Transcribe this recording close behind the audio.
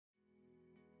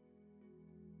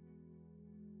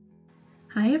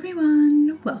Hi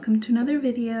everyone, welcome to another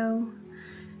video.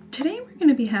 Today we're going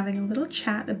to be having a little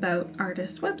chat about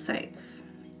artist websites.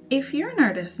 If you're an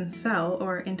artist and sell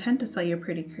or intend to sell your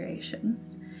pretty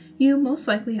creations, you most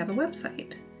likely have a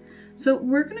website. So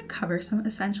we're going to cover some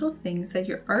essential things that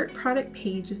your art product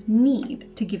pages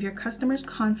need to give your customers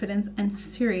confidence and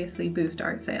seriously boost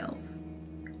art sales.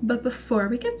 But before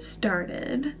we get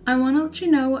started, I want to let you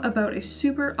know about a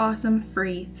super awesome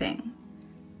free thing.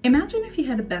 Imagine if you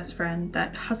had a best friend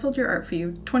that hustled your art for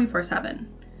you 24/7,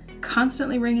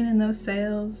 constantly ringing in those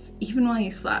sales, even while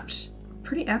you slept.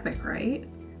 Pretty epic, right?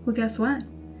 Well, guess what?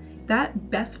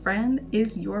 That best friend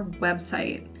is your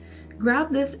website.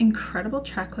 Grab this incredible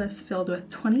checklist filled with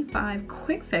 25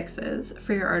 quick fixes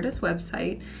for your artist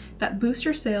website that boost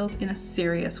your sales in a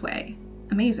serious way.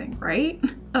 Amazing, right?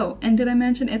 Oh, and did I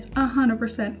mention it's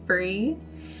 100% free?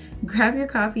 Grab your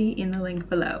copy in the link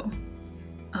below.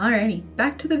 Alrighty,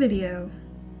 back to the video.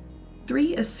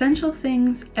 3 essential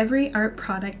things every art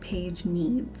product page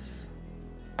needs.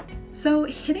 So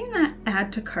hitting that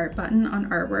add to cart button on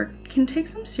artwork can take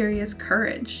some serious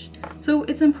courage. So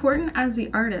it's important as the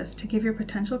artist to give your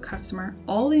potential customer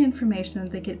all the information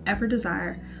that they could ever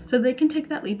desire so they can take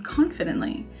that leap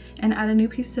confidently and add a new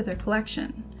piece to their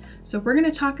collection. So we're going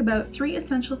to talk about 3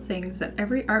 essential things that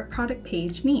every art product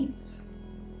page needs.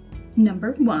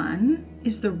 Number 1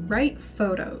 is the right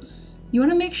photos. You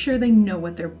want to make sure they know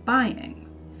what they're buying.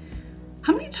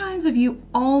 How many times have you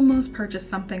almost purchased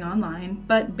something online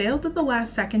but bailed at the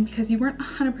last second because you weren't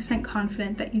 100%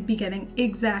 confident that you'd be getting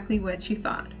exactly what you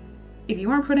thought? If you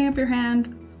weren't putting up your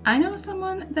hand, I know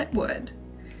someone that would.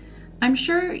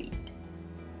 Sure,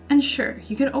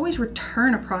 you could always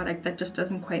return a product that just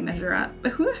doesn't quite measure up,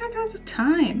 but who the heck has the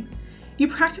time? You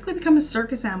practically become a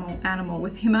circus animal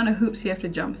with the amount of hoops you have to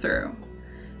jump through.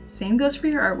 Same goes for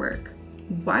your artwork.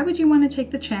 Why would you want to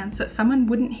take the chance that someone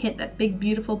wouldn't hit that big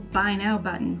beautiful buy now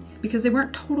button because they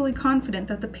weren't totally confident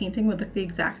that the painting would look the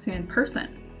exact same in person?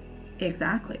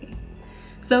 Exactly.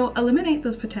 So eliminate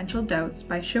those potential doubts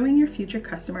by showing your future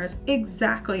customers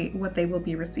exactly what they will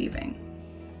be receiving.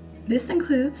 This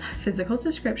includes physical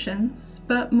descriptions,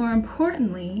 but more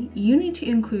importantly, you need to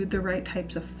include the right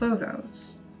types of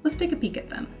photos. Let's take a peek at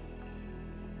them.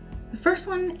 The first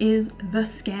one is the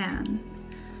scan.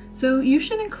 So you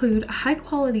should include a high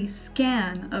quality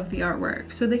scan of the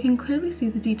artwork so they can clearly see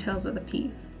the details of the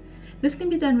piece. This can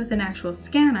be done with an actual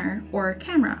scanner or a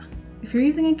camera. If you're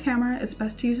using a camera, it's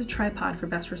best to use a tripod for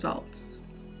best results.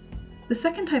 The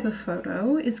second type of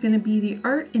photo is going to be the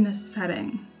art in a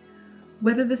setting,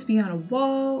 whether this be on a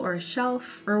wall or a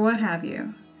shelf or what have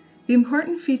you. The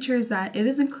important feature is that it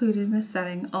is included in a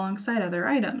setting alongside other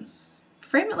items.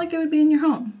 Frame it like it would be in your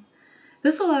home.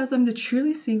 This allows them to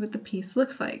truly see what the piece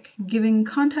looks like, giving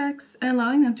context and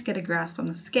allowing them to get a grasp on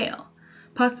the scale.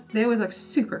 Plus, they always look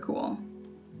super cool.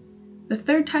 The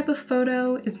third type of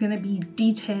photo is going to be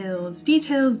details. This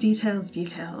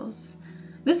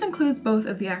includes both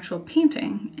of the actual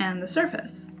painting and the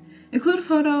surface. Include a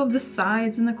photo of the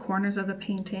sides and the corners of the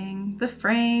painting, the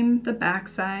frame, the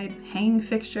backside, hanging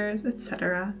fixtures,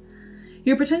 etc.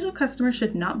 Your potential customer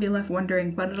should not be left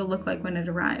wondering what it'll look like when it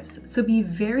arrives, so be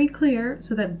very clear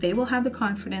so that they will have the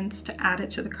confidence to add it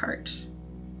to the cart.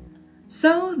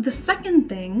 So the second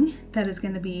thing that is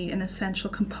going to be an essential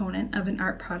component of an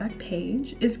art product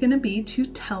page is going to be to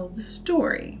tell the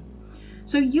story.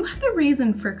 So you had a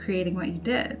reason for creating what you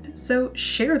did, so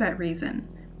share that reason.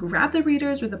 Grab the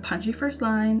readers with a punchy first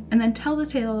line and then tell the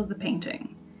tale of the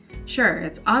painting. Sure,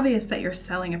 it's obvious that you're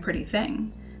selling a pretty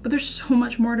thing, but there's so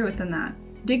much more to it than that.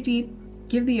 Dig deep,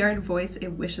 give the art a voice it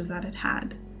wishes that it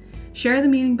had. Share the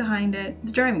meaning behind it,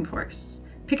 the driving force.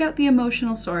 Pick out the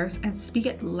emotional source and speak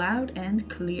it loud and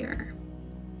clear.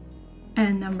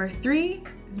 And number 3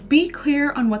 is be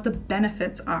clear on what the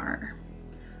benefits are.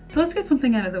 So let's get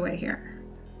something out of the way here.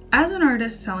 As an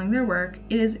artist selling their work,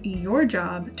 it is your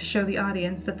job to show the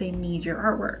audience that they need your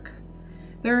artwork.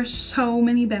 There are so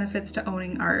many benefits to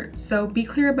owning art, so be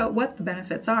clear about what the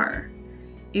benefits are.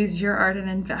 Is your art an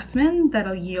investment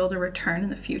that'll yield a return in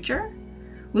the future?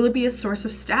 Will it be a source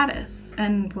of status,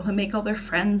 and will it make all their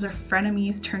friends or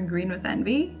frenemies turn green with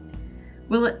envy?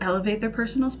 Will it elevate their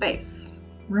personal space?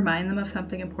 Remind them of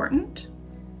something important?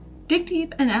 Dig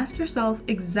deep and ask yourself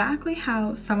exactly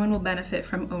how someone will benefit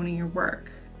from owning your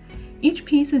work. Each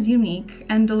piece is unique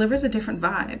and delivers a different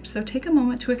vibe, so take a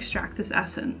moment to extract this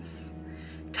essence.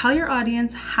 Tell your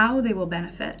audience how they will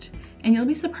benefit, and you'll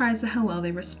be surprised at how well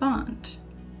they respond.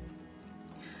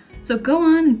 So go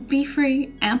on and be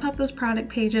free, amp up those product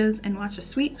pages, and watch the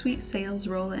sweet, sweet sales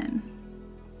roll in.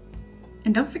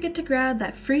 And don't forget to grab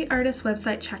that free artist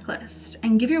website checklist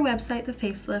and give your website the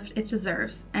facelift it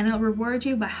deserves, and it'll reward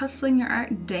you by hustling your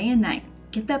art day and night.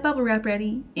 Get that bubble wrap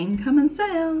ready, incoming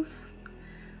sales!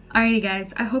 Alrighty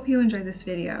guys, I hope you enjoyed this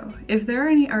video. If there are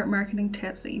any art marketing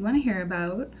tips that you want to hear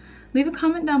about, leave a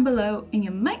comment down below and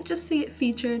you might just see it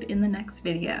featured in the next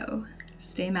video.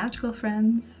 Stay magical,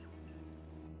 friends!